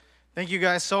Thank you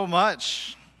guys so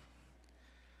much.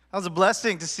 That was a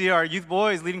blessing to see our youth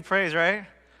boys leading praise, right?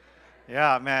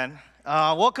 Yeah, man.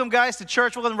 Welcome, guys, to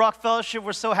church. Welcome to Rock Fellowship.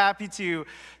 We're so happy to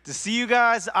see you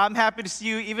guys. I'm happy to see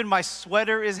you. Even my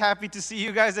sweater is happy to see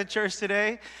you guys at church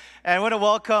today. And I want to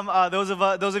welcome those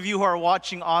of you who are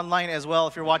watching online as well.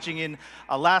 If you're watching in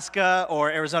Alaska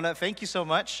or Arizona, thank you so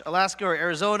much. Alaska or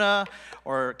Arizona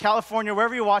or California,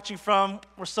 wherever you're watching from,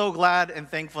 we're so glad and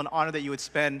thankful and honored that you would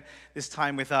spend this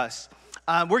time with us.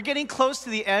 We're getting close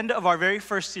to the end of our very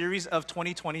first series of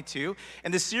 2022,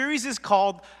 and the series is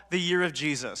called The Year of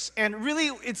Jesus. And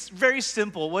really, it's very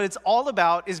simple. What it's all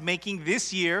about is making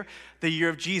this year the year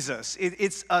of Jesus.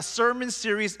 It's a sermon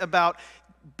series about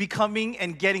becoming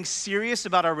and getting serious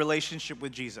about our relationship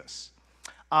with Jesus.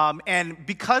 And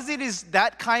because it is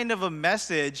that kind of a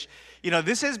message,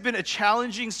 this has been a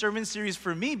challenging sermon series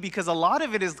for me because a lot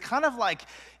of it is kind of like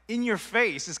in your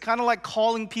face. It's kind of like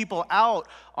calling people out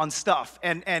on stuff.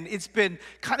 And it's been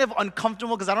kind of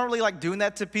uncomfortable because I don't really like doing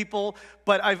that to people,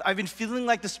 but I've been feeling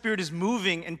like the Spirit is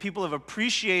moving and people have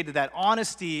appreciated that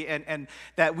honesty and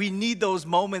that we need those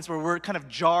moments where we're kind of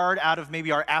jarred out of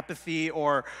maybe our apathy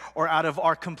or out of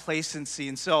our complacency.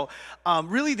 And so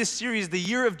really this series, The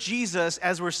Year of Jesus,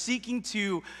 as we're seeking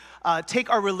to take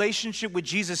our relationship with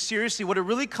Jesus seriously, what it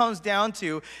really comes down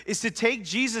to is to take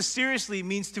Jesus seriously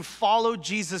means to follow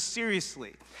Jesus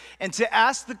seriously. And to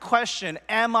ask the question,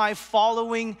 am I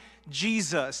following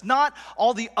Jesus? Not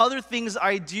all the other things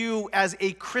I do as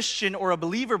a Christian or a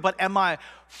believer, but am I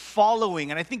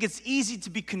following? And I think it's easy to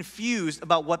be confused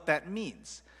about what that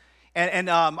means. And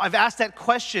I've asked that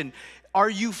question, are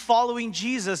you following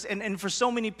Jesus? And for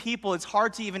so many people, it's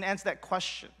hard to even answer that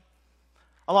question.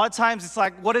 A lot of times it's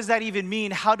like, what does that even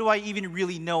mean? How do I even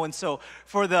really know? And so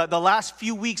for the last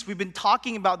few weeks, we've been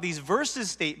talking about these verses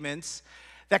statements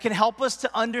that can help us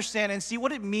to understand and see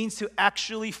what it means to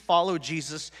actually follow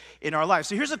Jesus in our lives.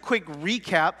 So here's a quick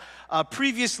recap.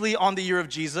 Previously on the Year of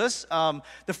Jesus,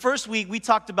 the first week we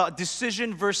talked about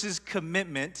decision versus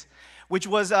commitment, which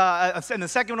was, and the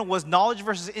second one was knowledge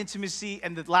versus intimacy,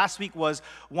 and the last week was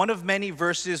one of many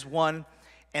versus one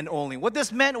and only. What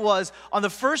this meant was, on the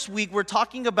first week, we're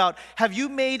talking about, have you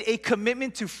made a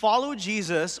commitment to follow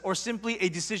Jesus or simply a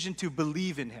decision to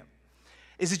believe in him?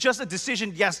 Is it just a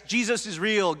decision, yes, Jesus is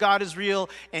real, God is real,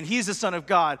 and he's the Son of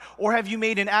God? Or have you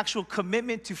made an actual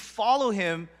commitment to follow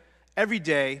him every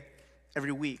day,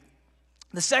 every week?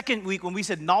 The second week, when we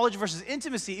said knowledge versus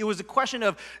intimacy, it was a question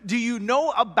of, do you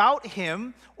know about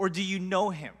him or do you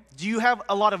know him? Do you have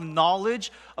a lot of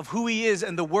knowledge of who he is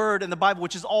and the Word and the Bible,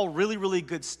 which is all really, really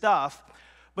good stuff,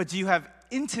 but do you have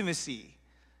intimacy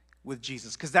with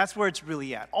Jesus? Because that's where it's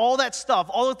really at. All that stuff,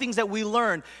 all the things that we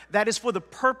learn, that is for the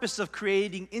purpose of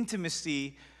creating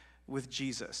intimacy with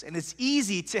Jesus. And it's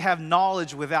easy to have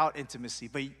knowledge without intimacy,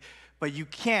 but you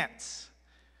can't.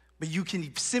 But you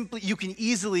can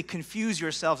easily confuse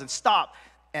yourselves and stop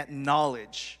at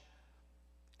knowledge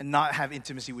and not have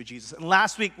intimacy with Jesus. And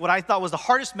last week, what I thought was the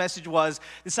hardest message was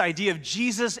this idea of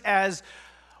Jesus as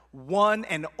one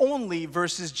and only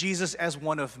versus Jesus as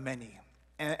one of many.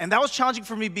 And that was challenging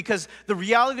for me because the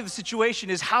reality of the situation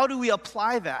is, how do we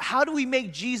apply that? How do we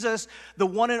make Jesus the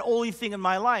one and only thing in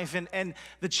my life? And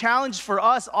the challenge for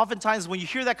us, oftentimes when you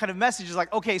hear that kind of message, is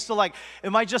like, okay, so like,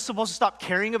 am I just supposed to stop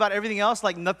caring about everything else?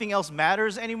 Like nothing else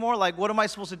matters anymore? Like what am I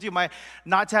supposed to do? Am I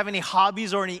not to have any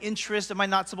hobbies or any interests? Am I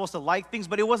not supposed to like things?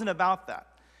 But it wasn't about that.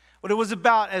 What it was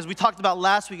about, as we talked about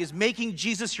last week, is making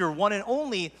Jesus your one and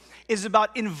only is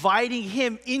about inviting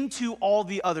him into all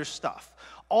the other stuff.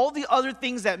 All the other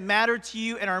things that matter to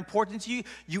you and are important to you,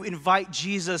 you invite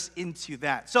Jesus into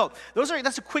that. So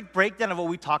that's a quick breakdown of what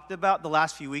we talked about the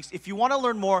last few weeks. If you want to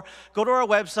learn more, go to our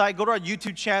website, go to our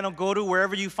YouTube channel, go to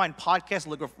wherever you find podcasts,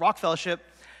 look at Rock Fellowship,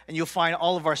 and you'll find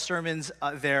all of our sermons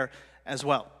there as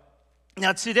well.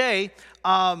 Now today,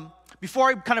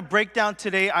 before I kind of break down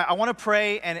today, I want to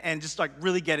pray and just like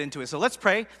really get into it. So let's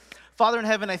pray. Father in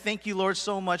heaven, I thank you, Lord,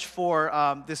 so much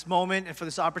for this moment and for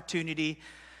this opportunity.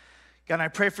 God, and I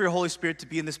pray for your Holy Spirit to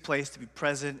be in this place, to be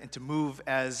present, and to move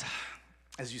as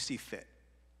you see fit.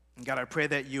 And God, I pray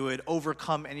that you would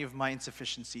overcome any of my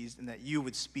insufficiencies and that you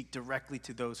would speak directly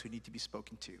to those who need to be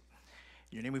spoken to. In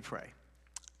your name we pray.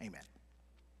 Amen.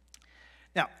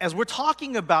 Now, as we're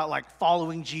talking about like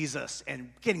following Jesus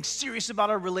and getting serious about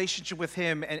our relationship with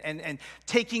him and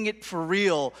taking it for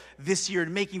real this year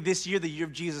and making this year the year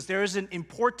of Jesus, there is an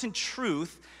important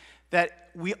truth that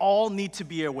we all need to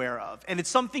be aware of. And it's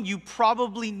something you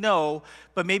probably know,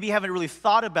 but maybe haven't really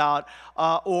thought about,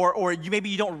 or maybe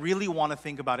you don't really want to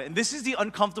think about it. And this is the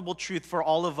uncomfortable truth for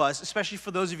all of us, especially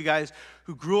for those of you guys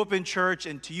who grew up in church,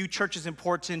 and to you, church is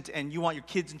important, and you want your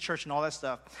kids in church and all that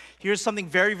stuff. Here's something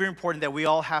very, very important that we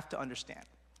all have to understand.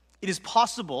 It is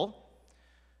possible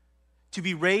to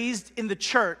be raised in the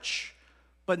church,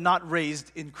 but not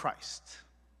raised in Christ.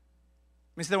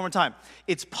 Let me say that one more time.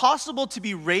 It's possible to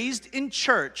be raised in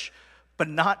church, but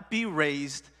not be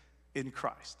raised in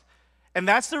Christ. And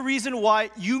that's the reason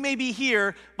why you may be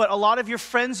here, but a lot of your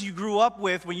friends you grew up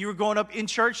with when you were growing up in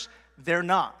church, they're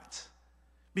not.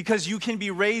 Because you can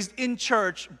be raised in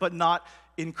church, but not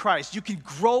in Christ. You can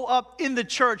grow up in the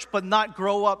church, but not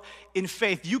grow up in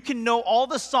faith. You can know all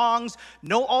the songs,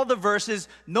 know all the verses,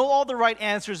 know all the right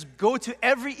answers, go to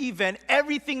every event,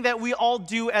 everything that we all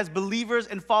do as believers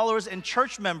and followers and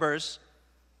church members,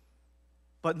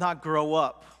 but not grow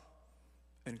up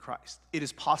in Christ. It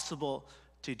is possible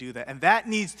to do that. And that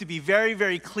needs to be very,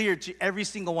 very clear to every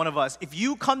single one of us. If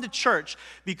you come to church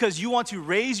because you want to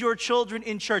raise your children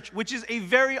in church, which is a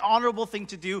very honorable thing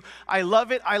to do, I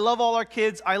love it. I love all our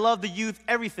kids. I love the youth,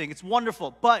 everything. It's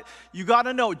wonderful. But you got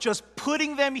to know, just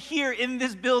putting them here in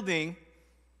this building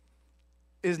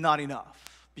is not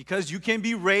enough. Because you can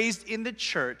be raised in the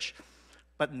church,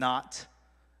 but not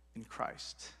in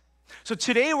Christ. So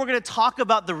today we're going to talk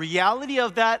about the reality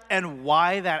of that and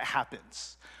why that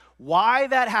happens. Why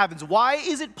that happens. Why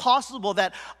is it possible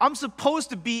that I'm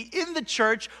supposed to be in the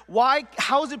church?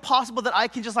 How is it possible that I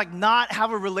can just not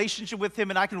have a relationship with him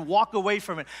and I can walk away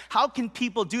from it? How can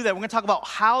people do that? We're going to talk about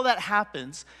how that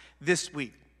happens this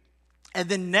week. And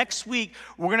then next week,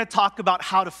 we're going to talk about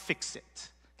how to fix it.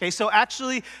 Okay, so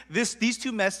actually, these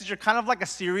two messages are kind of like a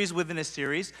series within a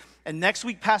series. And next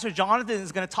week, Pastor Jonathan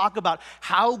is going to talk about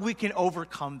how we can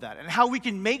overcome that and how we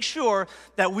can make sure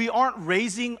that we aren't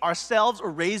raising ourselves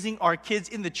or raising our kids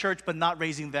in the church, but not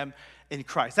raising them in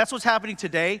Christ. That's what's happening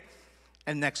today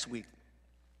and next week.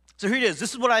 So here it is.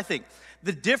 This is what I think.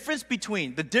 The difference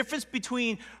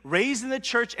between raised in the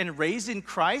church and raised in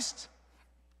Christ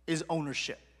is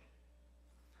ownership.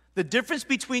 The difference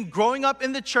between growing up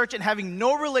in the church and having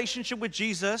no relationship with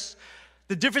Jesus,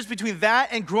 the difference between that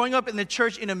and growing up in the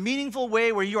church in a meaningful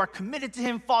way where you are committed to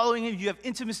him, following him, you have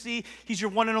intimacy, he's your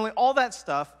one and only, all that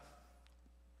stuff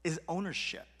is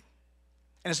ownership.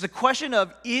 And it's the question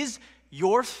of, is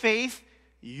your faith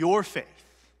your faith?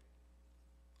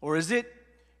 Or is it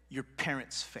your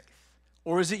parents' faith?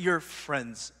 Or is it your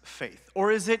friend's faith?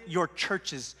 Or is it your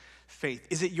church's faith?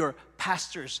 Is it your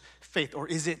pastor's faith? Or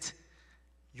is it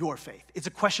your faith? It's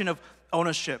a question of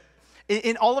ownership.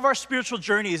 In all of our spiritual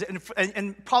journeys,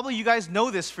 and probably you guys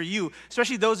know this for you,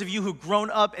 especially those of you who've grown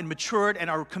up and matured and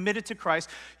are committed to Christ,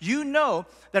 you know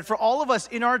that for all of us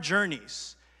in our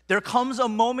journeys, there comes a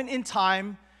moment in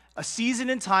time, a season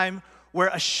in time, where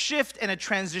a shift and a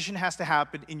transition has to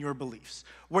happen in your beliefs,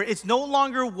 where it's no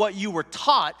longer what you were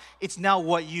taught, it's now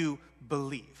what you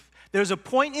believe. There's a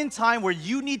point in time where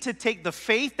you need to take the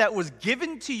faith that was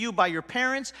given to you by your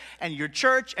parents and your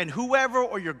church and whoever,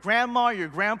 or your grandma or your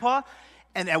grandpa,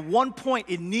 and at one point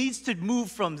it needs to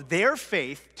move from their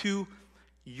faith to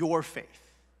your faith.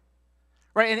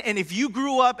 Right? And if you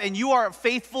grew up and you are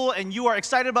faithful and you are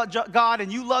excited about God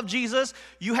and you love Jesus,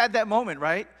 you had that moment,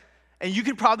 right? And you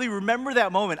can probably remember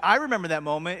that moment. I remember that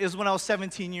moment is when I was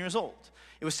 17 years old.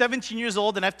 It was 17 years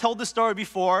old, and I've told this story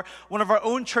before. One of our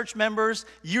own church members,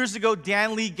 years ago,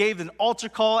 Dan Lee, gave an altar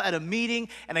call at a meeting,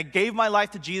 and I gave my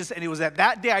life to Jesus, and it was at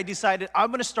that day I decided I'm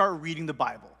going to start reading the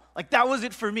Bible. That was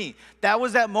it for me. That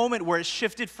was that moment where it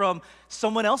shifted from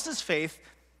someone else's faith,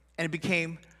 and it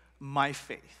became my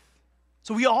faith.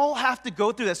 So we all have to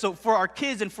go through that. So for our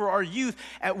kids and for our youth,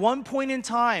 at one point in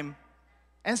time,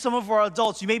 and some of our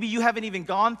adults, maybe you haven't even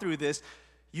gone through this,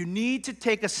 you need to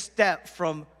take a step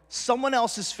from someone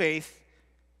else's faith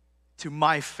to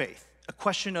my faith, a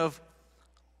question of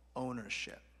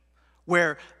ownership,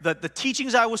 where the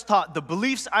teachings I was taught, the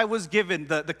beliefs I was given,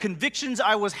 the convictions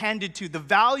I was handed to, the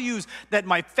values that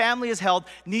my family has held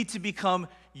need to become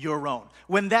your own.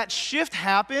 When that shift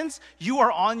happens, you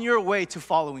are on your way to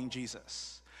following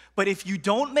Jesus. But if you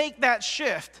don't make that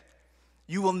shift,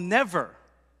 you will never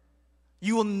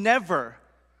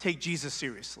take Jesus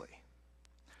seriously.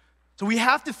 So we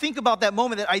have to think about that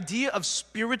moment, that idea of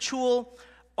spiritual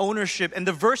ownership. And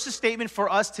the verse's statement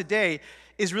for us today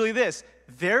is really this: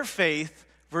 their faith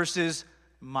versus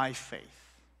my faith.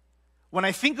 When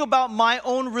I think about my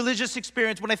own religious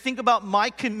experience, when I think about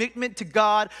my commitment to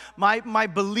God, my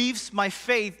beliefs, my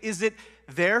faith, is it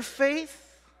their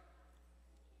faith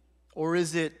or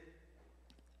is it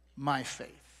my faith?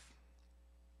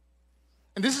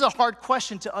 And this is a hard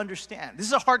question to understand. This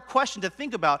is a hard question to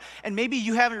think about. And maybe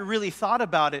you haven't really thought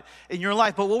about it in your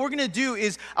life. But what we're going to do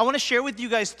is I want to share with you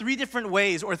guys 3 different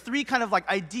ways or 3 kind of like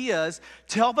ideas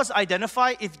to help us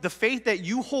identify if the faith that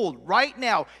you hold right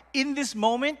now in this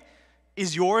moment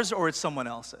is yours or it's someone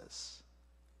else's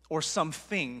or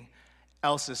something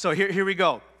else's. So here we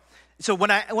go. So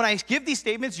when I give these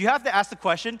statements, you have to ask the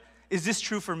question, is this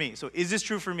true for me? So is this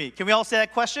true for me? Can we all say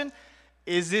that question?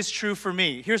 Is this true for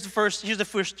me? Here's the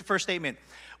first statement.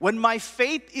 When my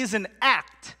faith is an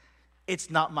act, it's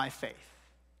not my faith.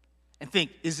 And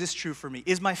think, is this true for me?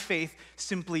 Is my faith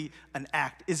simply an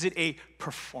act? Is it a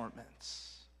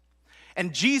performance?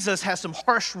 And Jesus has some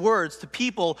harsh words to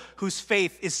people whose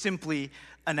faith is simply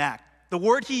an act. The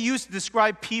word he used to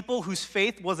describe people whose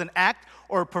faith was an act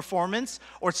or a performance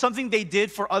or something they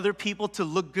did for other people to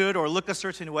look good or look a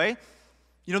certain way,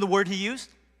 you know the word he used?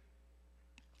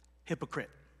 Hypocrite.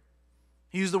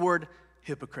 He used the word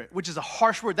hypocrite, which is a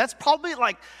harsh word. That's probably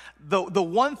like the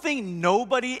one thing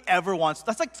nobody ever wants.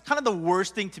 That's like kind of the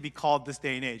worst thing to be called this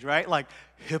day and age, right? Like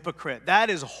hypocrite. That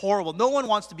is horrible. No one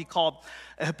wants to be called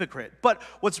a hypocrite. But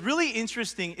what's really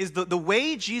interesting is the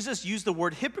way Jesus used the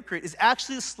word hypocrite is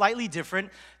actually slightly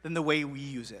different than the way we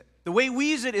use it. The way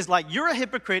we use it is like you're a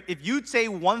hypocrite if you'd say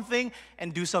one thing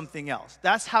and do something else.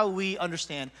 That's how we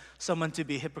understand someone to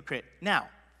be a hypocrite. Now,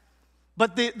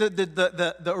 but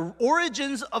the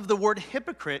origins of the word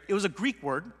hypocrite, it was a Greek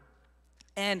word,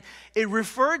 and it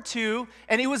referred to,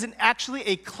 and it was actually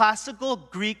a classical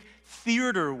Greek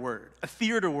theater word, a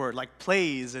theater word like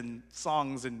plays and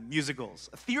songs and musicals,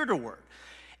 a theater word.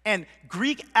 And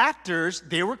Greek actors,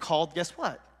 they were called, guess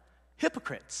what?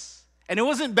 Hypocrites. And it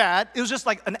wasn't bad, it was just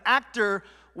like an actor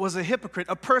was a hypocrite.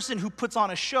 A person who puts on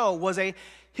a show was a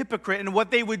hypocrite. And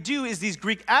what they would do is these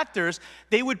Greek actors,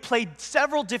 they would play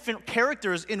several different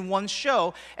characters in one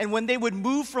show. And when they would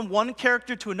move from one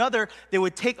character to another, they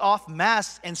would take off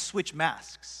masks and switch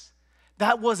masks.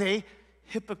 That was a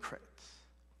hypocrite.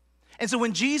 And so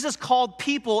when Jesus called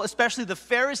people, especially the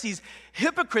Pharisees,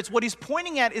 hypocrites, what he's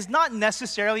pointing at is not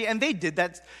necessarily, and they did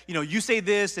that, you say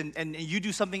this and you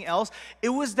do something else. It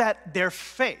was that their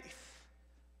faith,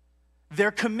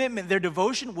 their commitment, their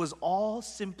devotion was all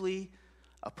simply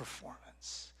a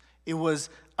performance. It was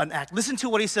an act. Listen to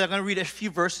what he said. I'm going to read a few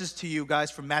verses to you guys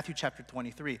from Matthew chapter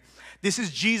 23. This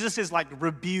is Jesus'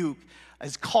 rebuke,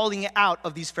 his calling out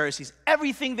of these Pharisees.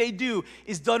 Everything they do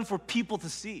is done for people to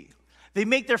see. They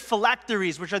make their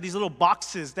phylacteries, which are these little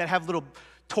boxes that have little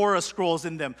Torah scrolls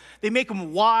in them. They make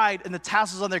them wide and the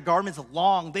tassels on their garments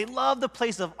long. They love the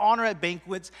place of honor at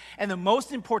banquets and the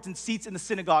most important seats in the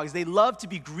synagogues. They love to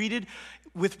be greeted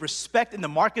with respect in the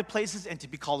marketplaces and to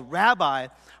be called rabbi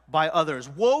by others.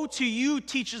 Woe to you,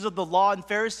 teachers of the law and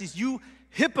Pharisees, you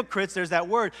hypocrites, there's that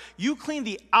word. You clean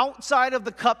the outside of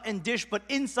the cup and dish, but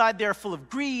inside they are full of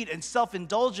greed and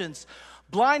self-indulgence.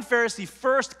 Blind Pharisee,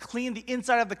 first clean the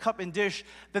inside of the cup and dish,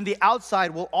 then the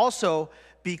outside will also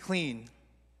be clean.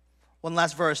 One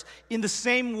last verse. In the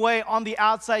same way, on the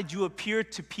outside you appear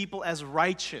to people as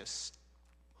righteous,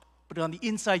 but on the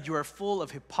inside you are full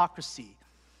of hypocrisy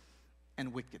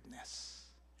and wickedness.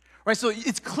 Right, so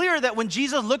it's clear that when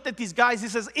Jesus looked at these guys, he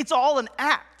says, it's all an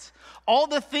act. All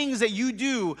the things that you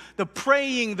do, the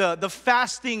praying, the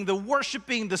fasting, the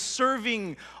worshiping, the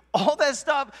serving, all that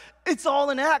stuff, it's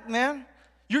all an act, man.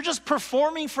 You're just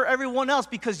performing for everyone else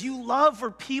because you love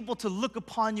for people to look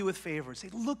upon you with favor. Say,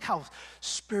 look how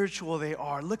spiritual they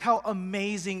are. Look how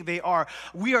amazing they are.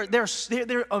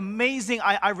 They're amazing.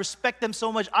 I respect them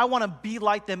so much. I want to be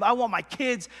like them. I want my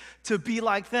kids to be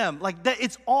like them. Like that,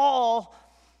 it's all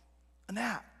an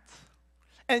act.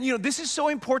 And this is so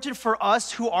important for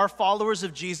us who are followers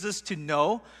of Jesus to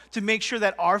know, to make sure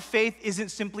that our faith isn't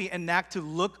simply an act to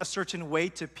look a certain way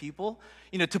to people,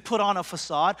 to put on a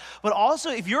facade. But also,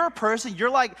 if you're a person,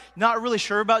 you're not really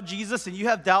sure about Jesus and you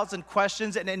have doubts and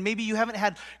questions and maybe you haven't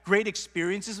had great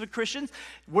experiences with Christians,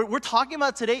 we're talking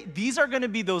about today, these are going to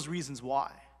be those reasons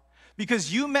why.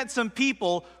 Because you met some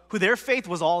people who their faith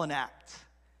was all an act.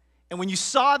 And when you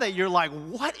saw that, you're like,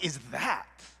 what is that?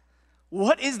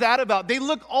 What is that about? They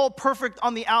look all perfect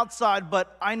on the outside,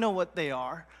 but I know what they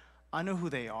are. I know who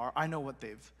they are. I know what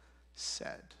they've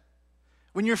said.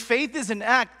 When your faith is an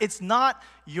act, it's not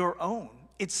your own.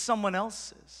 It's someone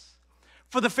else's.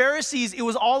 For the Pharisees, it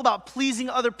was all about pleasing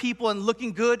other people and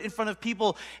looking good in front of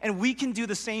people, and we can do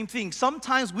the same thing.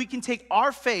 Sometimes we can take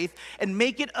our faith and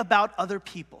make it about other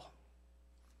people.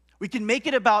 We can make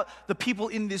it about the people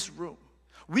in this room.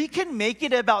 We can make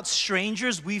it about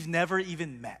strangers we've never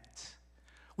even met.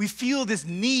 We feel this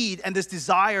need and this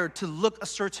desire to look a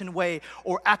certain way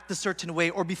or act a certain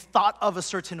way or be thought of a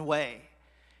certain way.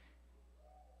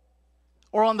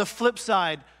 Or on the flip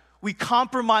side, we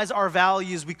compromise our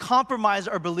values, we compromise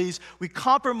our beliefs, we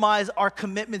compromise our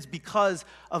commitments because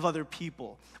of other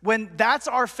people. When that's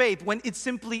our faith, when it's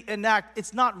simply an act,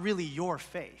 it's not really your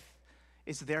faith,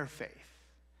 it's their faith.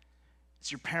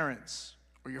 It's your parents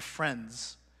or your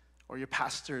friends or your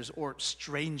pastors or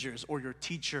strangers or your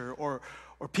teacher or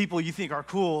people you think are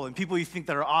cool and people you think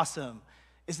that are awesome.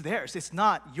 It's theirs, it's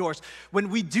not yours. When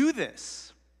we do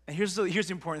this, and here's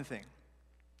the important thing.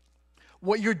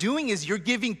 What you're doing is you're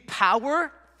giving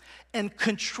power and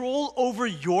control over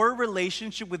your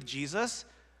relationship with Jesus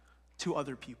to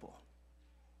other people.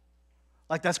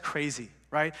 Like, that's crazy,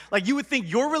 right? Like, you would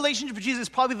think your relationship with Jesus is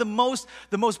probably the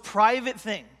most private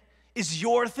thing, is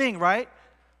your thing, right?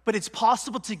 But it's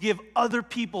possible to give other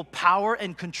people power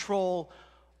and control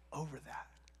over that.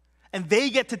 And they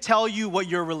get to tell you what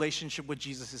your relationship with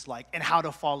Jesus is like and how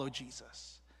to follow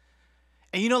Jesus.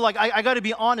 And I got to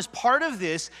be honest, part of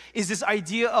this is this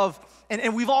idea of,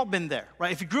 and we've all been there,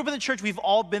 right? If you grew up in the church, we've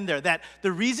all been there, that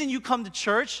the reason you come to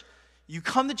church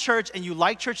and you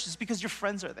like church is because your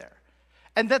friends are there.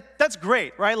 And that's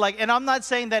great, right? And I'm not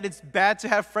saying that it's bad to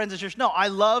have friends at church. No, I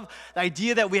love the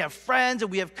idea that we have friends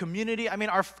and we have community. I mean,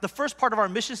 the first part of our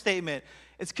mission statement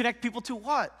is connect people to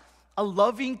what? A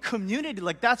loving community.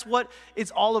 That's what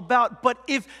it's all about. But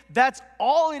if that's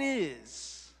all it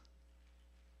is,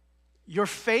 your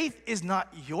faith is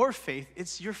not your faith,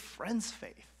 it's your friend's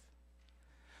faith.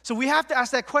 So we have to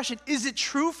ask that question, is it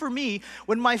true for me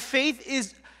when my faith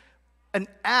is an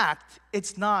act,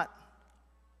 it's not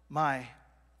my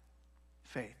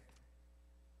faith?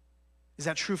 Is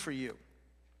that true for you?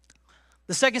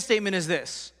 The second statement is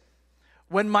this: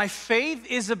 when my faith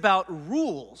is about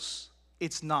rules,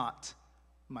 it's not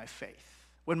my faith.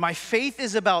 When my faith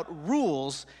is about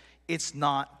rules, it's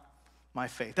not my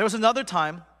faith. There was another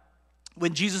time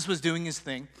when Jesus was doing his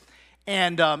thing,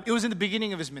 and it was in the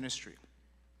beginning of his ministry.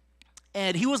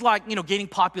 And he was gaining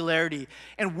popularity,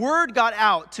 and word got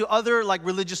out to other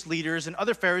religious leaders and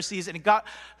other Pharisees, and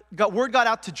word got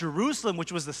out to Jerusalem,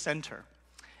 which was the center.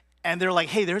 And they're like,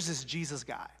 hey, there's this Jesus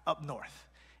guy up north,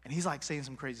 and he's saying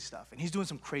some crazy stuff, and he's doing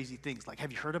some crazy things.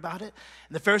 Have you heard about it?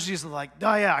 And the Pharisees are like,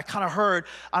 oh yeah, I kind of heard.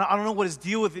 I don't know what his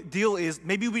deal is.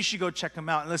 Maybe we should go check him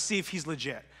out, and let's see if he's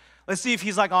legit. Let's see if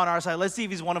he's on our side. Let's see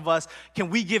if he's one of us. Can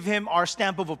we give him our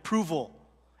stamp of approval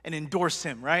and endorse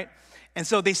him, right? And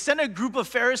so they sent a group of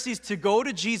Pharisees to go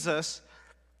to Jesus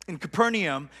in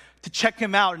Capernaum to check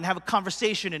him out and have a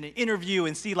conversation and an interview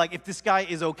and see if this guy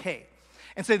is okay.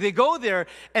 And so they go there,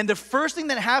 and the first thing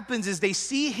that happens is they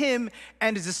see him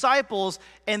and his disciples,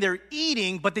 and they're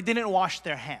eating, but they didn't wash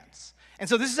their hands. And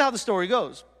so this is how the story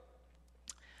goes.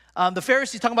 The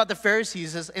Pharisees, talking about the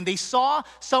Pharisees, and they saw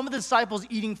some of the disciples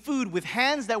eating food with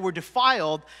hands that were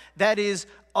defiled, that is,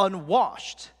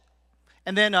 unwashed.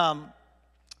 And then,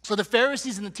 so the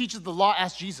Pharisees and the teachers of the law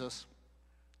asked Jesus,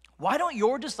 why don't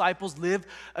your disciples live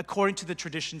according to the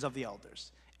traditions of the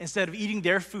elders, instead of eating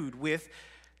their food with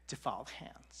defiled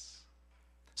hands?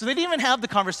 So they didn't even have the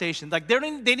conversation. They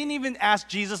didn't even ask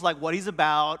Jesus what he's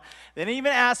about. They didn't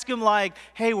even ask him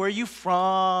hey, where are you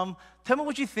from? Tell me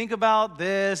what you think about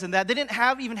this and that. They didn't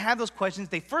even have those questions.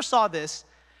 They first saw this,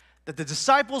 that the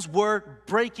disciples were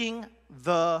breaking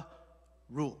the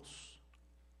rules.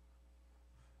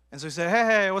 And so he said,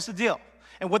 hey, what's the deal?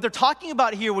 And what they're talking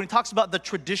about here, when he talks about the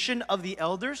tradition of the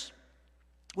elders,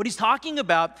 what he's talking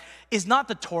about is not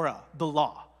the Torah, the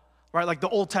law, right? The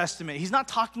Old Testament. He's not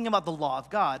talking about the law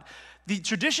of God. The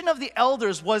tradition of the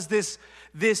elders was this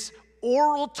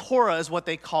oral Torah is what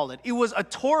they call it. It was a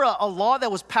Torah, a law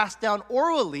that was passed down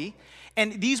orally,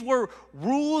 and these were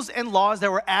rules and laws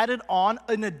that were added on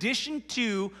in addition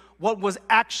to what was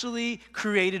actually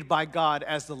created by God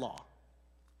as the law.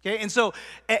 Okay, and so,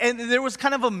 and there was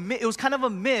it was kind of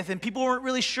a myth, and people weren't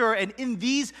really sure. And in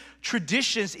these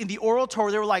traditions, in the oral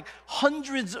Torah, there were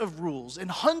hundreds of rules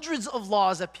and hundreds of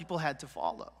laws that people had to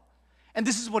follow. And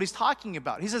this is what he's talking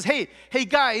about. He says, hey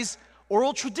guys,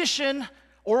 oral tradition,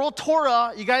 oral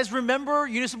Torah, you guys remember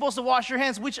you're supposed to wash your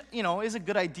hands, which, is a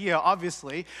good idea,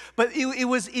 obviously. But it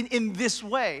was in this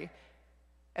way.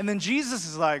 And then Jesus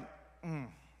is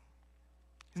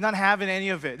he's not having any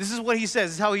of it. This is what he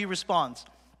says. This is how he responds.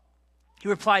 He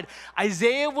replied,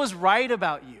 Isaiah was right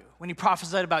about you when he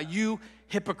prophesied about you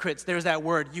hypocrites. There's that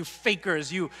word, you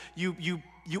fakers, you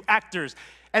actors.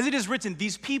 As it is written,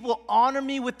 these people honor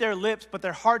me with their lips, but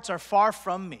their hearts are far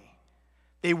from me.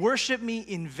 They worship me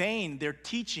in vain. Their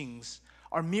teachings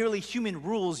are merely human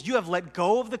rules. You have let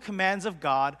go of the commands of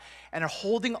God and are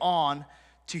holding on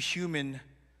to human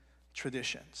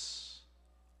traditions.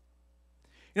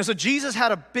 So Jesus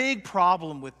had a big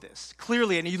problem with this,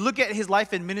 clearly. And you look at his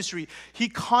life and ministry, he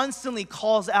constantly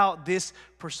calls out this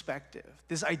perspective,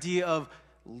 this idea of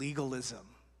legalism,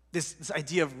 this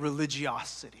idea of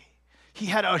religiosity. He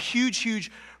had a huge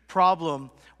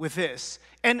problem with this.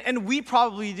 And we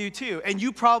probably do too, and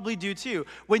you probably do too.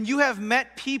 When you have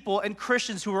met people and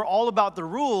Christians who are all about the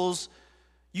rules,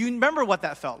 you remember what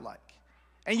that felt like.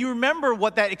 And you remember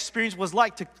what that experience was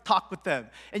like to talk with them.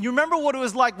 And you remember what it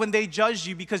was like when they judged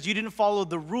you because you didn't follow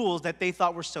the rules that they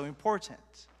thought were so important.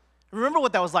 Remember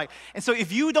what that was like. And so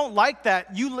if you don't like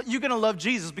that, you're going to love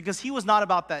Jesus because he was not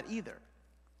about that either.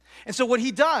 And so what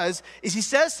he does is he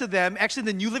says to them, actually in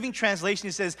the New Living Translation,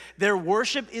 he says, their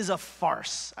worship is a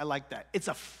farce. I like that. It's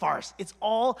a farce. It's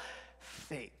all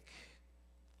fake.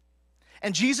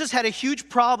 And Jesus had a huge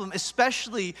problem,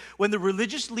 especially when the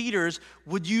religious leaders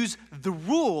would use the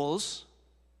rules,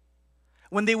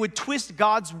 when they would twist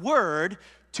God's word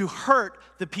to hurt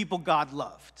the people God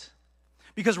loved.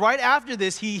 Because right after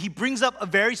this, he brings up a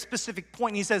very specific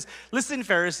point. He says, listen,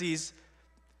 Pharisees,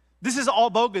 this is all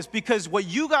bogus because what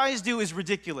you guys do is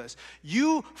ridiculous.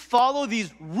 You follow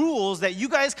these rules that you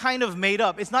guys kind of made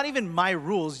up. It's not even my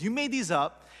rules. You made these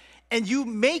up, and you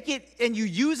make it and you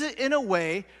use it in a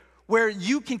way where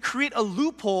you can create a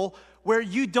loophole where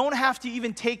you don't have to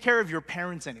even take care of your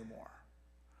parents anymore.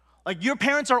 Like your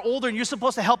parents are older and you're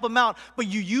supposed to help them out, but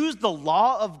you use the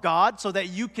law of God so that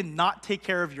you can not take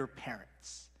care of your parents.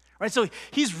 Right? So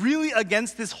he's really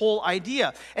against this whole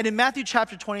idea. And in Matthew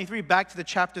chapter 23, back to the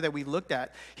chapter that we looked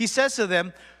at, he says to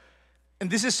them,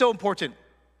 and this is so important,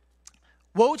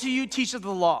 woe to you, teachers of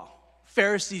the law,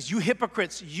 Pharisees, you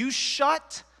hypocrites, you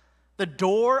shut the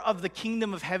door of the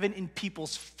kingdom of heaven in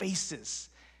people's faces.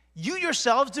 You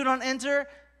yourselves do not enter,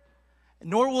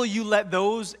 nor will you let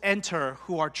those enter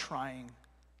who are trying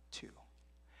to.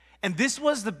 And this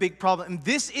was the big problem, and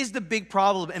this is the big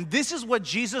problem, and this is what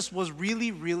Jesus was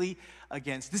really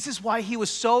against. This is why he was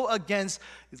so against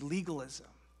legalism.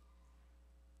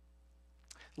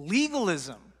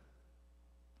 Legalism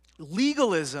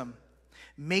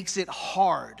makes it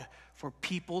hard for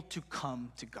people to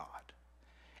come to God.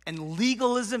 And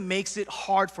legalism makes it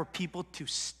hard for people to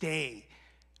stay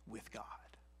with God.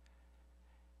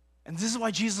 And this is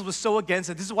why Jesus was so against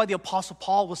it. This is why the Apostle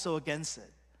Paul was so against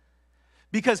it.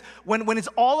 Because when it's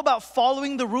all about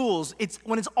following the rules,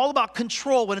 when it's all about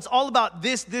control, when it's all about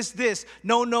this,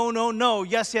 no,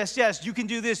 yes, you can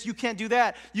do this, you can't do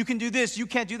that, you can do this, you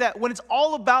can't do that. When it's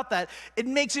all about that, it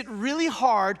makes it really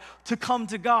hard to come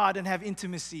to God and have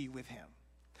intimacy with him.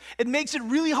 It makes it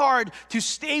really hard to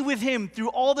stay with him through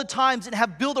all the times and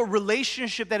have built a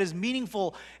relationship that is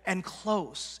meaningful and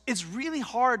close. It's really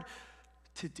hard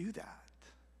to do that.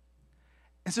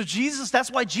 And so that's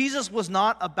why Jesus was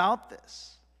not about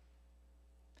this.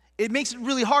 It makes it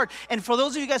really hard. And for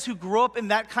those of you guys who grew up in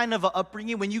that kind of a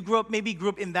upbringing, when you grew up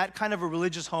in that kind of a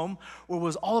religious home where it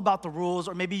was all about the rules,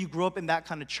 or maybe you grew up in that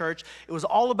kind of church, it was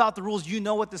all about the rules, you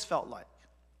know what this felt like.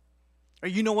 Or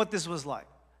you know what this was like.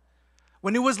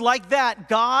 When it was like that,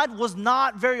 God was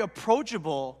not very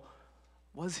approachable,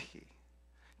 was he?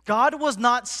 God was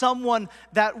not someone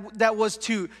that was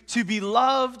to be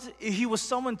loved. He was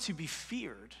someone to be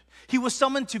feared. He was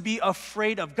someone to be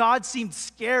afraid of. God seemed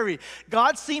scary.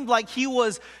 God seemed like he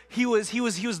was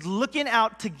looking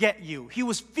out to get you. He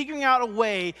was figuring out a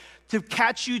way to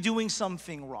catch you doing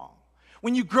something wrong.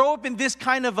 When you grow up in this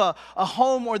kind of a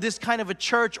home or this kind of a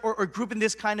church or grew up in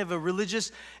this kind of a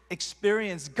religious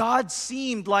experience, God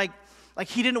seemed like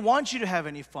he didn't want you to have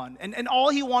any fun. And all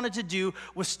he wanted to do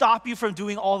was stop you from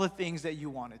doing all the things that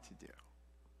you wanted to do.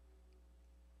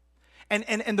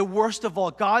 And the worst of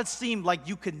all, God seemed like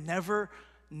you could never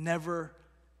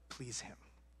please him.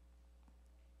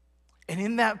 And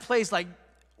in that place,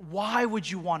 why would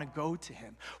you want to go to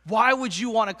him? Why would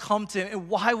you want to come to him? And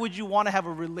why would you want to have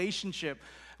a relationship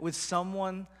with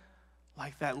someone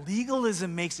like that?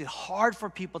 Legalism makes it hard for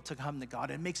people to come to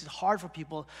God. It makes it hard for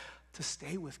people to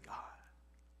stay with God.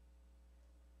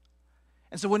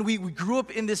 And so when we grew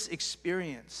up in this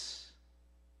experience,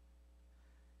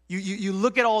 you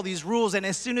look at all these rules, and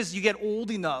as soon as you get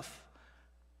old enough,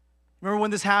 remember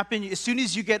when this happened? As soon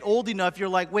as you get old enough, you're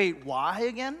like, wait, why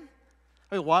again?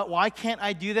 Why can't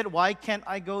I do that? Why can't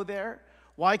I go there?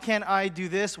 Why can't I do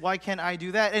this? Why can't I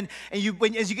do that? And as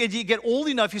you get old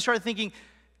enough, you start thinking,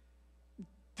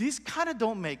 these kind of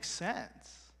don't make sense.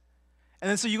 And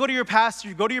then so you go to your pastor,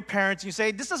 you go to your parents, and you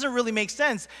say, this doesn't really make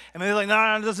sense. And they're like,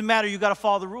 no, it doesn't matter. You got to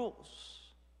follow the rules.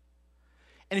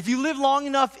 And if you live long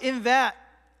enough in that,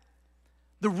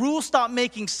 the rules stop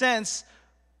making sense,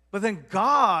 but then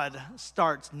God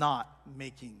starts not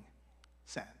making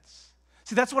sense.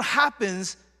 See, that's what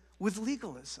happens with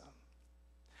legalism.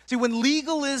 See, when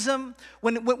legalism,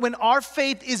 when our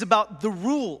faith is about the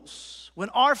rules, when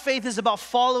our faith is about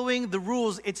following the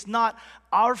rules, it's not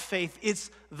our faith, it's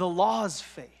the law's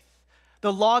faith.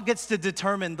 The law gets to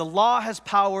determine, the law has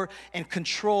power and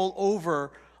control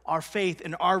over our faith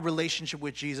and our relationship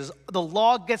with Jesus. The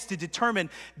law gets to determine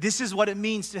this is what it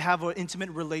means to have an intimate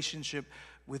relationship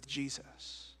with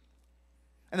Jesus.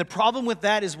 And the problem with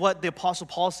that is what the Apostle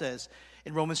Paul says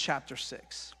in Romans chapter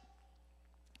 6.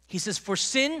 He says, "For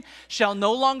sin shall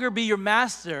no longer be your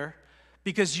master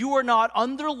because you are not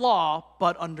under law,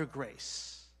 but under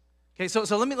grace." Okay, so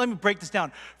let me break this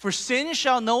down. For sin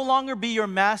shall no longer be your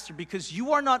master because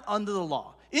you are not under the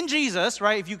law. In Jesus,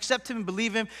 right, if you accept him and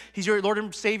believe him, he's your Lord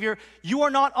and Savior, you are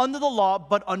not under the law,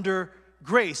 but under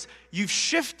grace. You've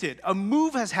shifted. A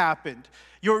move has happened.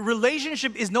 Your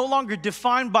relationship is no longer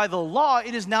defined by the law.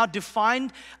 It is now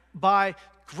defined by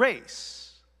grace.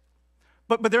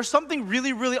 But there's something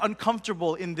really, really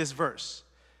uncomfortable in this verse.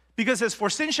 Because it says, "For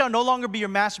sin shall no longer be your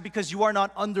master because you are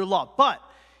not under law." But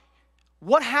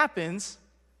what happens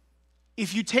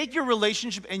if you take your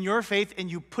relationship and your faith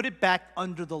and you put it back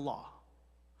under the law?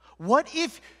 What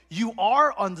if you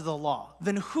are under the law?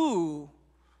 Then who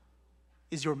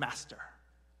is your master?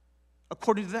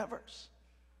 According to that verse,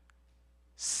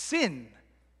 sin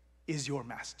is your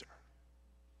master.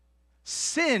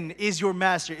 Sin is your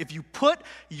master. If you put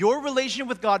your relationship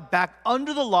with God back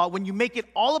under the law, when you make it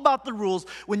all about the rules,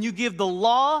 when you give the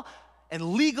law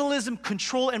and legalism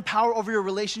control and power over your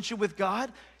relationship with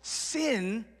God,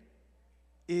 sin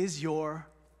is your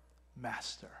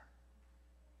master.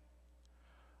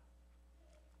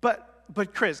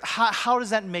 But Chris, how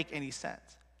does that make any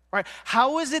sense? Right?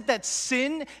 How is it that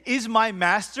sin is my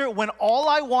master when all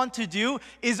I want to do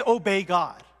is obey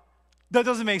God? That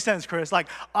doesn't make sense, Chris. Like,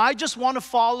 I just want to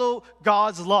follow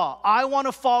God's law. I want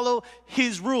to follow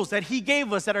his rules that he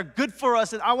gave us that are good for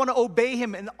us, and I want to obey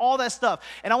him and all that stuff.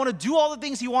 And I want to do all the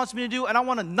things he wants me to do, and I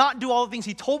want to not do all the things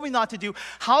he told me not to do.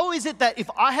 How is it that if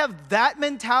I have that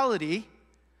mentality,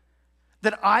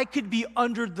 that I could be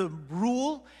under the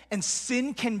rule and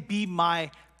sin can be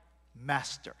my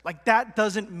master? Like, that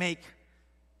doesn't make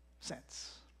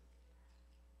sense.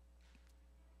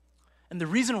 And the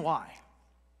reason why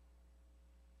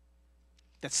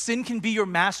that sin can be your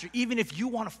master, even if you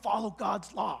want to follow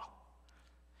God's law.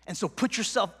 And so put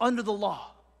yourself under the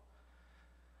law.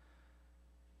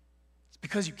 It's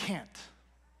because you can't.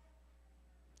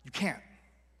 You can't.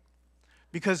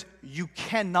 Because you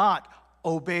cannot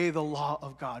obey the law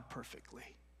of God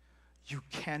perfectly. You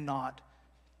cannot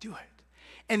do it.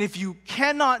 And if you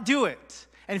cannot do it,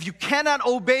 and if you cannot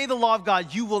obey the law of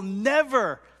God, you will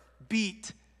never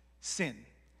beat sin.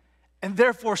 And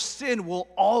therefore, sin will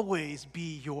always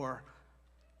be your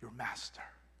master.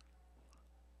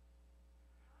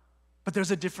 But there's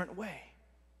a different way.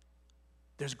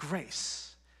 There's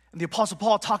grace. And the Apostle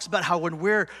Paul talks about how when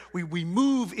we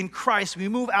move in Christ, we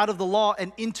move out of the law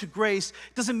and into grace,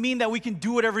 it doesn't mean that we can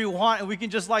do whatever we want and we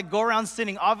can just like go around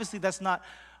sinning. Obviously, that's not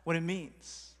what it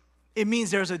means. It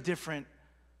means there's a different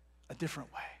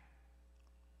way.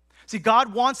 See,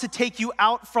 God wants to take you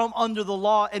out from under the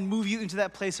law and move you into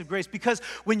that place of grace. Because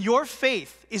when your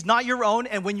faith is not your own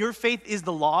and when your faith is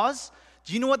the law's,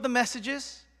 do you know what the message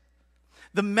is?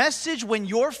 The message when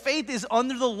your faith is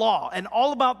under the law and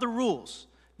all about the rules,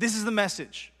 this is the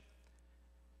message.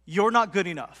 You're not good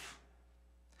enough.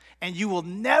 And you will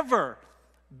never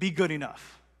be good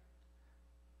enough.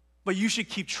 But you should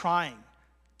keep trying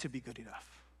to be good enough.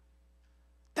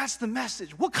 That's the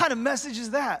message. What kind of message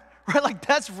is that? Right? Like,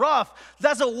 that's rough.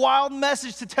 That's a wild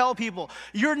message to tell people.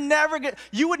 You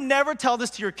would never tell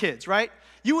this to your kids, right?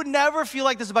 You would never feel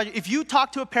like this about you. If you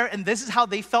talk to a parent and this is how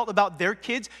they felt about their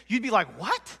kids, you'd be like,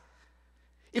 what?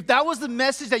 If that was the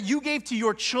message that you gave to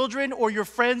your children or your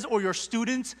friends or your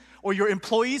students or your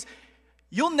employees,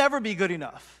 you'll never be good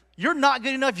enough. You're not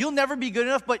good enough. You'll never be good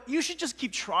enough, but you should just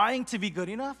keep trying to be good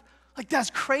enough. Like, that's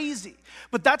crazy.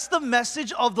 But that's the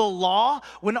message of the law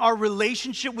when our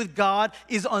relationship with God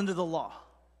is under the law.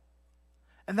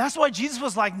 And that's why Jesus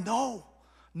was like, no.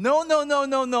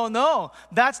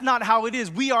 That's not how it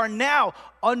is. We are now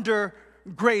under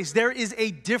grace. There is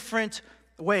a different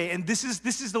way. And this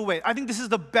is the way. I think this is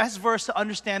the best verse to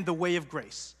understand the way of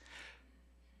grace.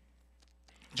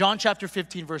 John chapter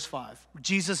 15, verse 5.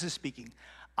 Jesus is speaking.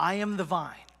 I am the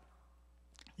vine.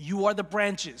 You are the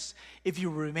branches. If you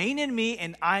remain in me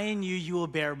and I in you, you will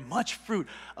bear much fruit.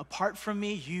 Apart from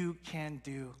me, you can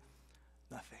do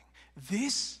nothing.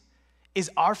 This is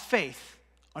our faith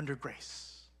under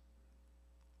grace.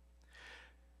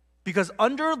 Because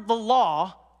under the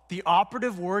law, the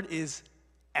operative word is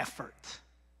effort.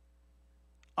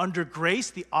 Under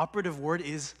grace, the operative word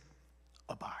is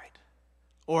abide.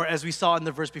 Or as we saw in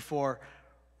the verse before,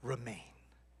 remain.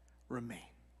 Remain.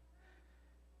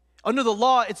 Under the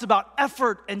law, it's about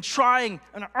effort and trying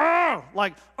and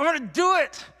like, I'm gonna do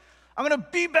it. I'm gonna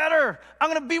be better.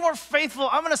 I'm gonna be more faithful.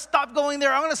 I'm gonna stop going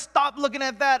there. I'm gonna stop looking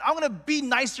at that. I'm gonna be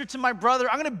nicer to my brother.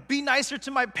 I'm gonna be nicer to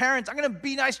my parents. I'm gonna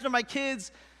be nicer to my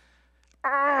kids.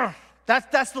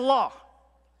 That's the law.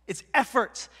 It's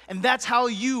effort. And that's how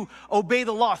you obey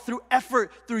the law, through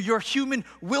effort, through your human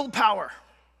willpower.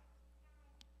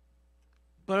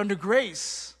 But under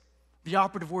grace, the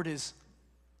operative word is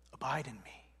abide in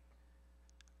me.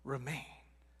 Remain.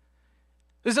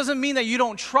 This doesn't mean that you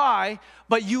don't try,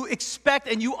 but you expect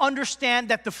and you understand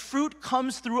that the fruit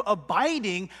comes through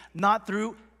abiding, not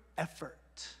through effort.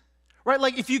 Right?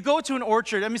 Like if you go to an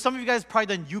orchard, I mean, some of you guys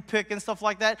probably done U-Pick and stuff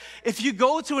like that. If you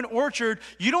go to an orchard,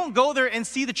 you don't go there and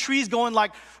see the trees going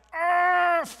like,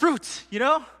 fruit, you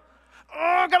know? Oh,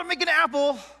 I gotta make an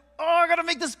apple. Oh, I gotta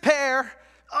make this pear.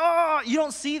 Oh, you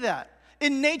don't see that.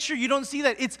 In nature, you don't see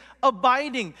that. It's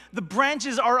abiding. The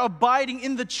branches are abiding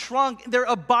in the trunk. They're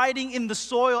abiding in the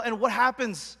soil. And what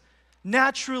happens?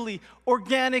 Naturally,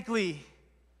 organically,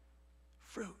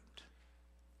 fruit.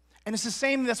 And it's the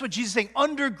same, that's what Jesus is saying.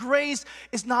 Under grace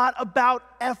is not about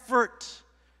effort,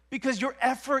 because your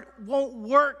effort won't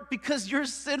work, because you're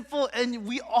sinful and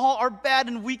we all are bad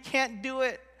and we can't do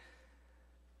it.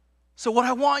 So what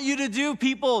I want you to do,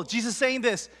 people, Jesus is saying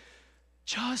this,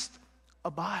 just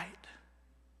abide.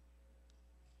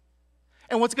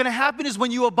 And what's going to happen is when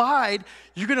you abide,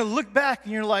 you're going to look back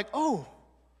and you're like, oh,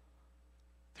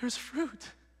 there's fruit.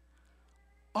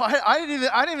 Oh, I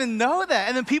didn't even know that.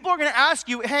 And then people are going to ask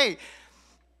you, hey,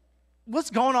 what's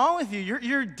going on with you?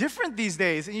 You're different these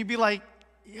days. And you'd be like,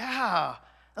 yeah.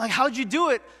 Like, how'd you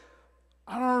do it?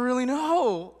 I don't really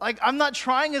know. Like, I'm not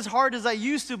trying as hard as I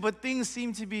used to, but things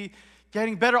seem to be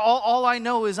getting better. All I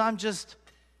know is I'm just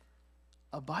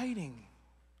abiding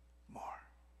more.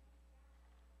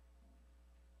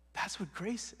 That's what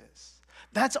grace is.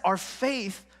 That's our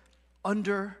faith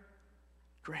under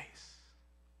grace.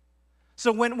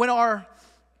 So when our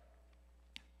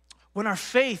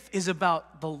faith is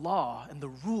about the law and the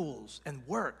rules and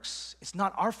works, it's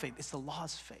not our faith, it's the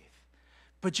law's faith.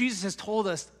 But Jesus has told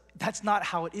us that's not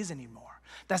how it is anymore.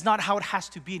 That's not how it has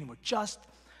to be anymore. Just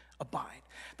abide.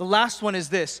 The last one is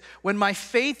this. When my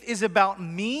faith is about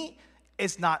me,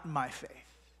 it's not my faith.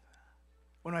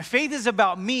 When my faith is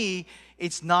about me,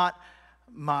 it's not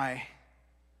my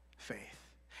faith.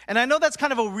 And I know that's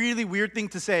kind of a really weird thing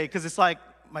to say, because it's like,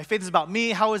 my faith is about me.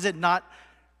 How is it not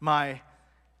my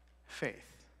faith?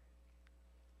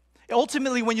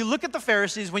 Ultimately, when you look at the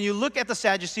Pharisees, when you look at the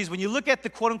Sadducees, when you look at the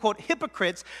quote-unquote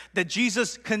hypocrites that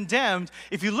Jesus condemned,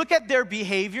 if you look at their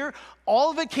behavior, all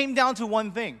of it came down to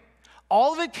one thing.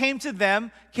 All of it came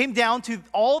down to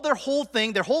all their whole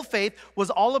thing, their whole faith was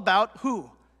all about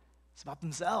who? It's about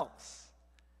themselves.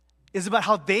 It's about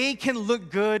how they can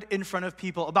look good in front of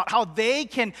people, about how they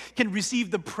can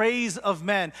receive the praise of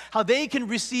men, how they can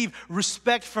receive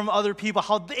respect from other people,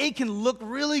 how they can look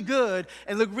really good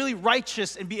and look really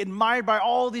righteous and be admired by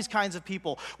all these kinds of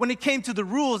people. When it came to the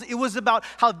rules, it was about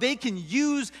how they can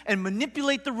use and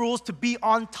manipulate the rules to be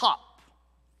on top,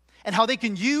 and how they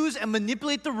can use and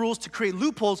manipulate the rules to create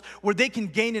loopholes where they can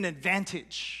gain an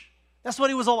advantage. That's what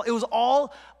it was all. It was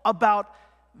all about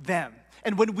them.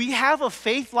 And when we have a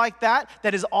faith like that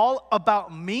is all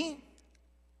about me,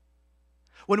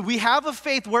 when we have a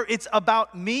faith where it's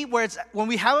about me, when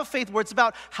we have a faith where it's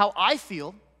about how I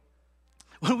feel,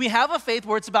 when we have a faith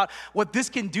where it's about what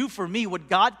this can do for me, what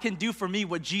God can do for me,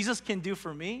 what Jesus can do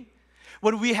for me,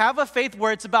 when we have a faith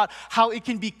where it's about how it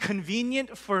can be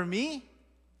convenient for me,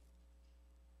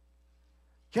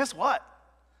 guess what?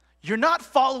 You're not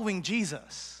following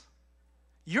Jesus.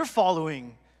 You're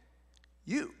following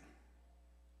you.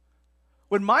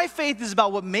 When my faith is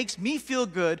about what makes me feel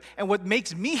good and what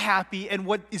makes me happy and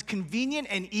what is convenient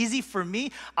and easy for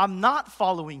me, I'm not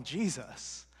following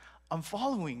Jesus. I'm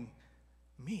following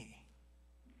me.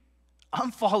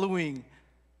 I'm following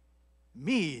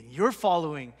me, and you're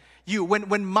following you.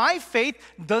 When my faith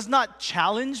does not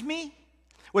challenge me,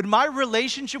 when my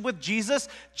relationship with Jesus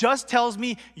just tells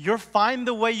me you're fine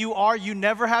the way you are, you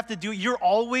never have to do it, you're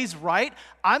always right,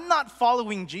 I'm not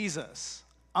following Jesus.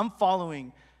 I'm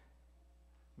following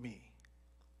me.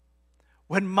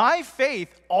 When my faith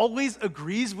always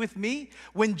agrees with me,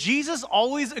 when Jesus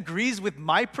always agrees with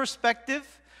my perspective,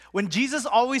 when Jesus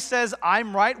always says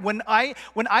I'm right, when I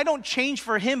don't change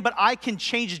for him, but I can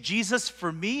change Jesus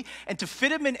for me and to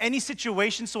fit him in any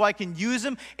situation so I can use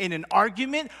him in an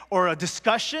argument or a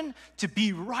discussion to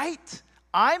be right,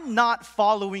 I'm not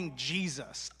following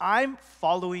Jesus. I'm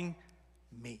following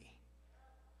me.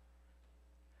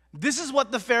 This is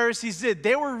what the Pharisees did.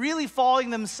 They were really following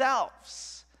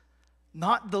themselves,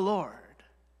 not the Lord.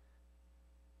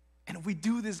 And we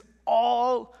do this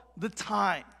all the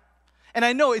time. And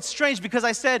I know it's strange because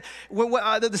I said,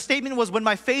 the statement was, when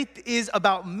my faith is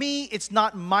about me, it's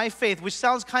not my faith, which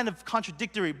sounds kind of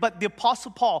contradictory. But the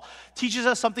Apostle Paul teaches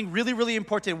us something really, really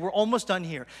important. We're almost done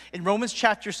here. In Romans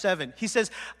chapter 7, he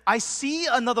says, I see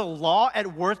another law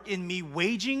at work in me,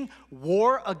 waging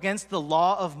war against the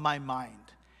law of my mind,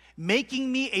 making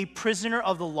me a prisoner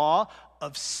of the law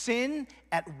of sin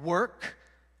at work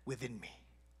within me.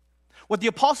 What the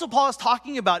Apostle Paul is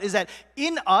talking about is that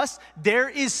in us, there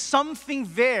is something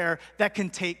there that can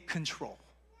take control.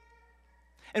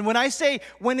 And when I say,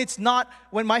 when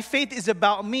my faith is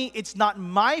about me, it's not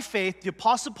my faith, the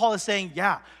Apostle Paul is saying,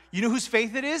 yeah, you know whose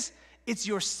faith it is? It's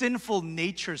your sinful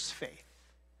nature's faith.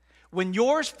 When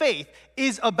your faith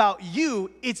is about you,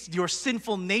 it's your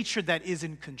sinful nature that is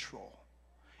in control.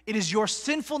 It is your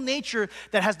sinful nature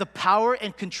that has the power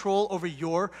and control over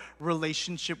your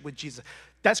relationship with Jesus.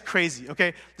 That's crazy,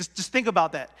 okay? Just think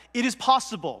about that. It is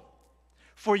possible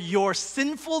for your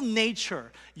sinful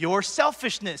nature, your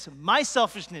selfishness, my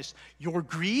selfishness, your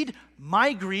greed,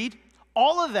 my greed,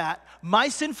 all of that, my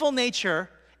sinful nature,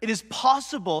 it is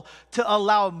possible to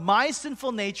allow my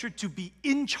sinful nature to be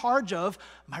in charge of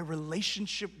my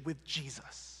relationship with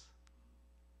Jesus.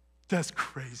 That's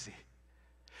crazy.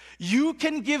 You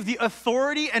can give the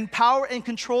authority and power and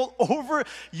control over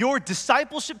your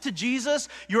discipleship to Jesus,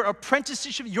 your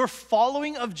apprenticeship, your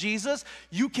following of Jesus.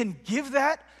 You can give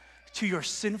that to your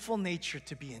sinful nature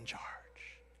to be in charge.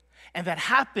 And that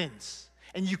happens,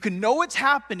 and you can know it's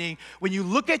happening when you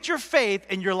look at your faith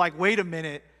and you're like, wait a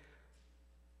minute,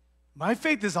 my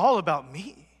faith is all about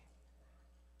me.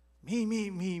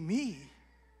 Me.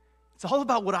 It's all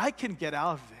about what I can get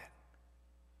out of it.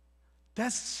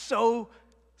 That's so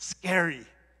scary,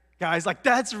 guys. Like,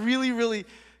 that's really, really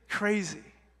crazy.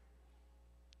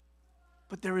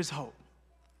 But there is hope.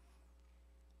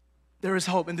 There is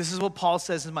hope. And this is what Paul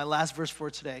says in my last verse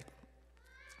for today.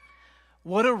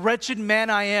 What a wretched man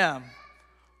I am.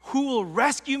 Who will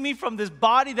rescue me from this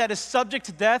body that is subject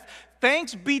to death?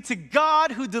 Thanks be to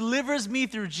God who delivers me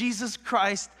through Jesus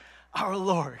Christ our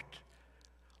Lord.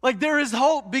 Like, there is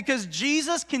hope because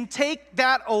Jesus can take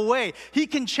that away. He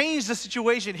can change the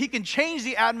situation. He can change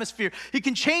the atmosphere. He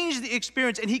can change the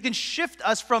experience, and he can shift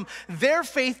us from their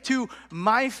faith to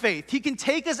my faith. He can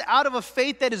take us out of a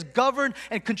faith that is governed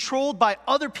and controlled by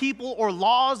other people or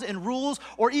laws and rules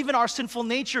or even our sinful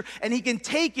nature, and he can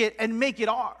take it and make it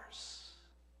ours.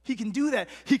 He can do that.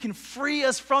 He can free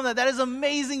us from that. That is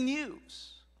amazing news.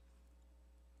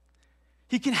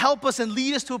 He can help us and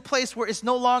lead us to a place where it's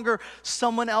no longer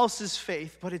someone else's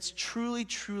faith, but it's truly,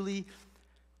 truly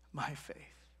my faith.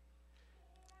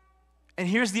 And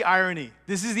here's the irony.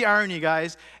 This is the irony,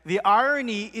 guys. The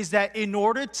irony is that in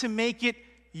order to make it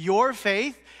your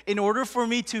faith, in order for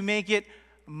me to make it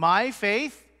my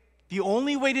faith, the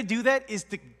only way to do that is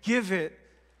to give it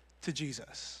to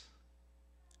Jesus.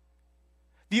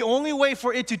 The only way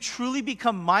for it to truly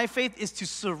become my faith is to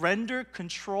surrender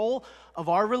control of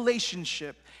our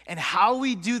relationship and how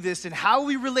we do this and how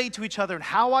we relate to each other and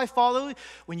how I follow.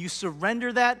 When you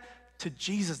surrender that to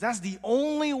Jesus, that's the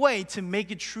only way to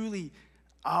make it truly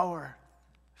our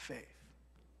faith.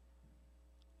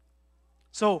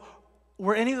 So,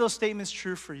 were any of those statements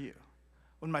true for you?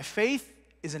 When my faith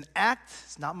is an act,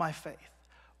 it's not my faith.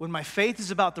 When my faith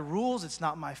is about the rules, it's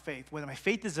not my faith. When my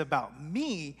faith is about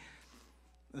me,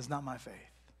 it's not my faith.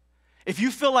 If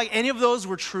you feel like any of those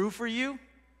were true for you,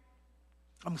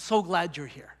 I'm so glad you're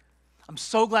here. I'm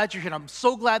so glad you're here. I'm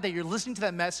so glad that you're listening to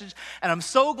that message. And I'm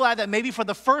so glad that maybe for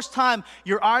the first time,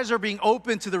 your eyes are being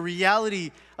opened to the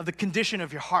reality of the condition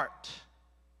of your heart.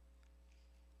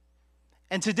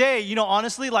 And today,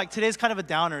 honestly, like today's kind of a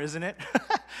downer, isn't it?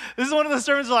 This is one of the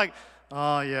sermons like,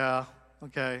 oh yeah,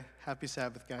 okay, happy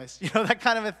Sabbath, guys. That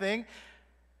kind of a thing.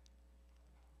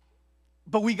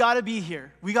 But we gotta be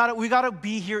here. We gotta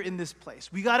be here in this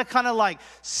place. We gotta kind of like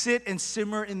sit and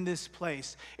simmer in this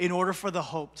place in order for the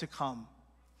hope to come.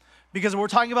 Because we're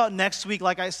talking about next week,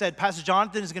 like I said, Pastor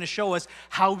Jonathan is gonna show us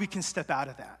how we can step out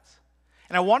of that.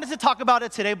 And I wanted to talk about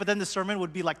it today, but then the sermon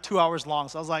would be like 2 hours long.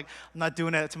 So I was like, I'm not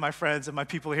doing it to my friends and my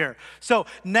people here. So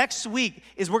next week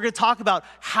is we're gonna talk about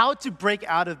how to break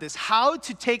out of this, how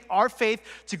to take our faith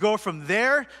to go from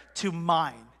there to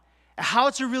mine. how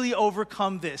to really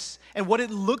overcome this and what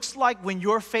it looks like when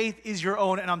your faith is your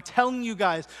own. And I'm telling you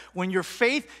guys, when your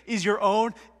faith is your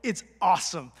own, it's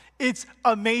awesome. It's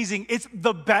amazing. It's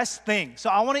the best thing. So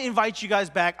I want to invite you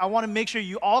guys back. I want to make sure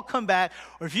you all come back,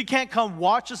 or if you can't come,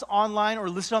 watch us online or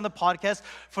listen on the podcast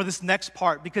for this next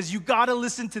part, because you got to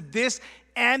listen to this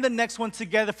and the next one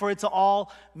together for it to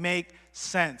all make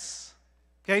sense.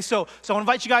 Okay, so I want to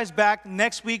invite you guys back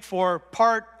next week for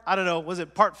part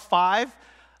 5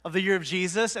 of the Year of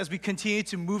Jesus, as we continue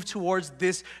to move towards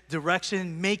this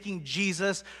direction, making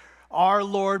Jesus our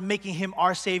Lord, making him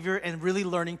our Savior, and really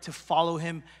learning to follow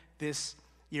him this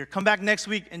year. Come back next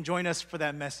week and join us for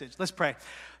that message. Let's pray.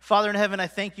 Father in heaven, I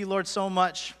thank you, Lord, so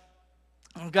much,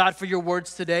 God, for your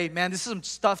words today. Man, this is some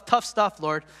tough stuff,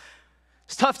 Lord.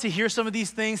 It's tough to hear some of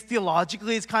these things.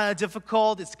 Theologically, it's kind of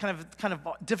difficult. It's kind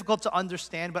of difficult to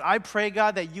understand. But I pray,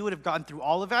 God, that you would have gotten through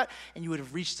all of that and you would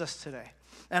have reached us today.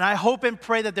 And I hope and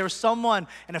pray that there's someone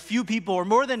and a few people, or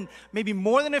maybe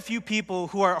more than a few people,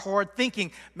 who are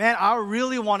thinking, man, I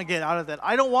really want to get out of that.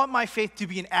 I don't want my faith to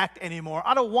be an act anymore.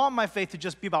 I don't want my faith to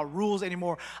just be about rules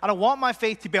anymore. I don't want my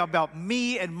faith to be about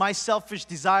me and my selfish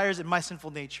desires and my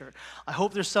sinful nature. I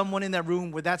hope there's someone in that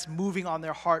room where that's moving on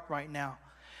their heart right now.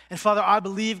 And Father, I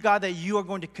believe, God, that you are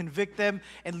going to convict them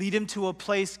and lead them to a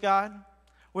place, God,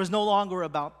 where it's no longer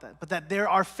about that, but that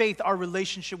our faith, our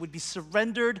relationship would be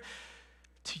surrendered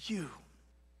to you.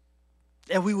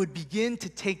 And we would begin to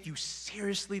take you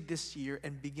seriously this year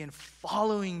and begin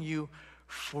following you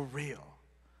for real.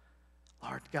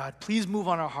 Lord God, please move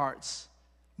on our hearts.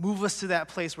 Move us to that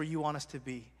place where you want us to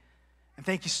be. And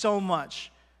thank you so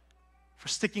much for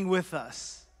sticking with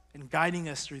us and guiding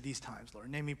us through these times, Lord.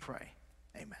 In your name we pray.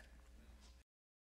 Amen.